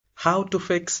how to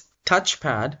fix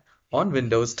touchpad on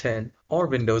Windows 10 or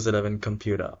Windows 11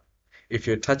 computer. If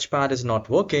your touchpad is not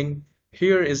working,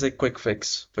 here is a quick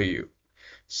fix for you.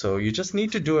 So you just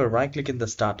need to do a right click in the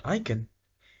start icon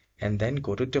and then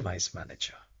go to Device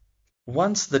Manager.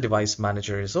 Once the Device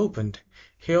Manager is opened,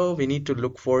 here we need to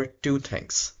look for two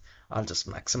things. I'll just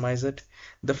maximize it.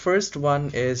 The first one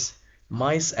is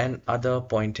mice and other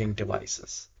pointing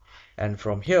devices. And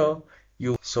from here,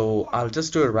 so I'll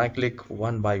just do a right click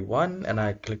one by one and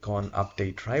I click on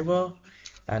Update Driver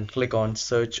and click on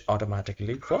Search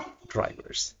Automatically for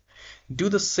Drivers. Do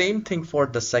the same thing for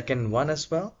the second one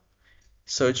as well.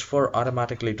 Search for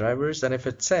automatically drivers, and if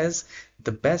it says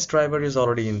the best driver is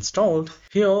already installed,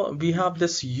 here we have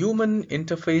this human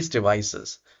interface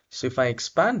devices. So if I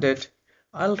expand it,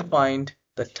 I'll find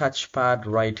the touchpad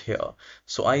right here.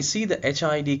 So I see the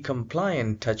HID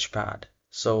compliant touchpad.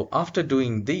 So after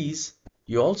doing these,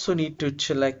 you also need to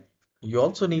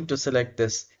select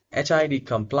this HID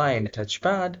compliant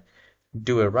touchpad,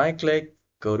 do a right click,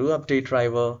 go to update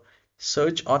driver,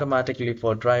 search automatically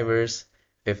for drivers.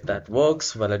 If that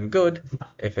works, well and good.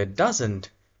 If it doesn't,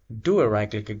 do a right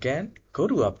click again, go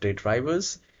to update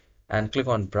drivers and click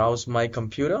on browse my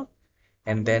computer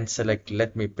and then select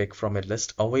let me pick from a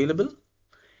list available,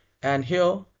 and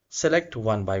here select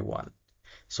one by one.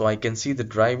 So I can see the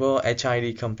driver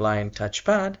HID compliant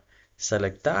touchpad.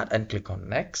 Select that and click on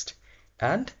next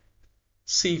and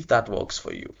see if that works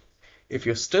for you. If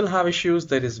you still have issues,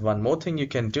 there is one more thing you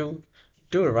can do.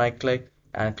 Do a right click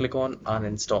and click on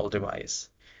uninstall device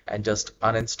and just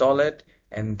uninstall it,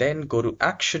 and then go to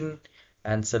action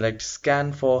and select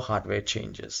scan for hardware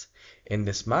changes. In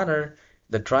this manner,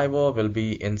 the driver will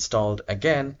be installed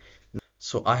again.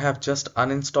 So I have just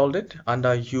uninstalled it.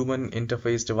 Under human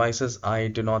interface devices, I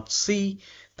do not see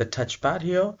the touchpad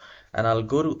here, and I'll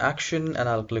go to action and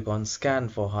I'll click on scan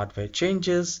for hardware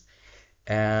changes,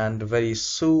 and very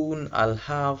soon I'll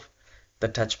have the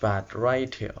touchpad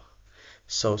right here.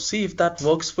 So see if that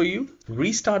works for you.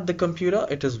 Restart the computer.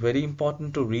 It is very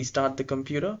important to restart the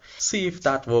computer. See if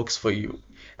that works for you.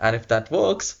 And if that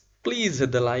works, please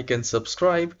hit the like and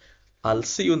subscribe. I'll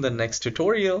see you in the next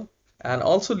tutorial, and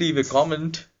also leave a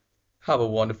comment. Have a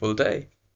wonderful day.